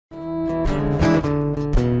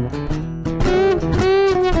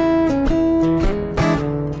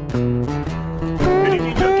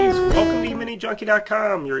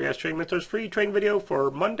EminiJunkie.com, your ES Trading Mentor's free trading video for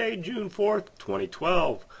Monday, June 4th,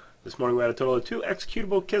 2012. This morning we had a total of 2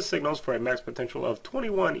 executable KISS signals for a max potential of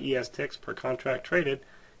 21 ES ticks per contract traded,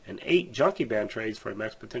 and 8 junkie band trades for a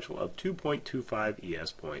max potential of 2.25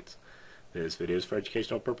 ES points. This video is for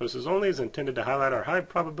educational purposes only, is intended to highlight our high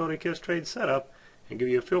probability KISS trade setup and give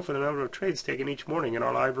you a feel for the number of trades taken each morning in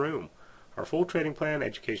our live room. Our full trading plan,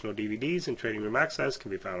 educational DVDs, and trading room access can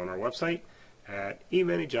be found on our website at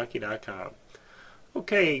EminiJunkie.com.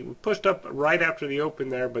 Okay, we pushed up right after the open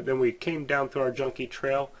there, but then we came down through our junkie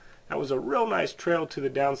trail. That was a real nice trail to the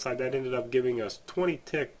downside. That ended up giving us 20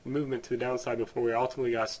 tick movement to the downside before we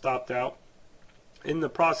ultimately got stopped out. In the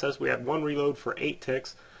process, we had one reload for 8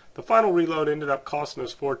 ticks. The final reload ended up costing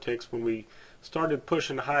us 4 ticks. When we started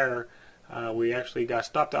pushing higher, we actually got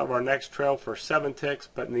stopped out of our next trail for 7 ticks,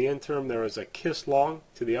 but in the interim there was a KISS long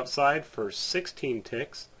to the upside for 16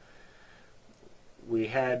 ticks. We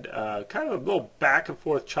had kind of a little back and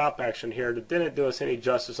forth chop action here that didn't do us any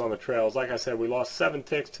justice on the trails. Like I said, we lost 7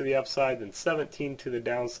 ticks to the upside, then 17 to the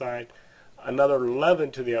downside, another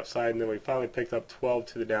 11 to the upside, and then we finally picked up 12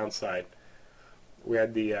 to the downside. We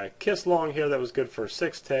had the KISS long here that was good for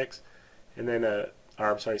 6 ticks, and then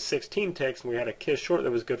 16 ticks, and we had a KISS short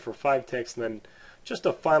that was good for 5 ticks, and then just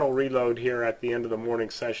a final reload here at the end of the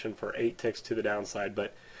morning session for 8 ticks to the downside.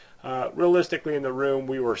 But realistically in the room,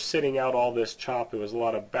 we were sitting out all this chop. It was a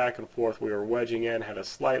lot of back and forth. We were wedging in, had a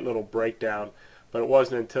slight little breakdown, but it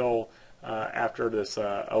wasn't until after this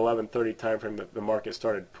 11:30 time frame that the market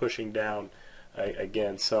started pushing down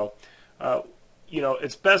again. So you know,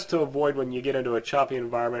 it's best to avoid when you get into a choppy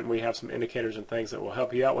environment. We have some indicators and things that will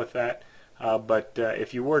help you out with that. But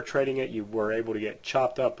if you were trading it, you were able to get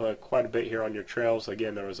chopped up quite a bit here on your trails.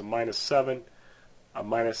 Again, there was a -7, a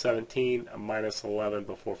 -17, a -11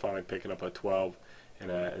 before finally picking up a 12 and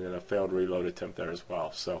then a failed reload attempt there as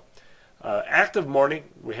well. So active morning,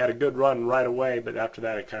 we had a good run right away, but after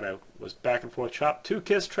that it kind of was back and forth chop. 2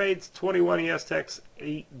 KISS trades, 21 ES ticks,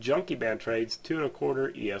 8 junkie band trades,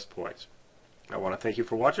 2.25 ES points. I want to thank you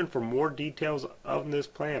for watching. For more details of this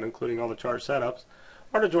plan, including all the chart setups,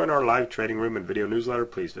 or to join our live trading room and video newsletter,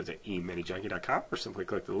 please visit EminiJunkie.com or simply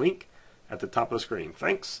click the link at the top of the screen.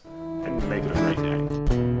 Thanks, and make it a great day.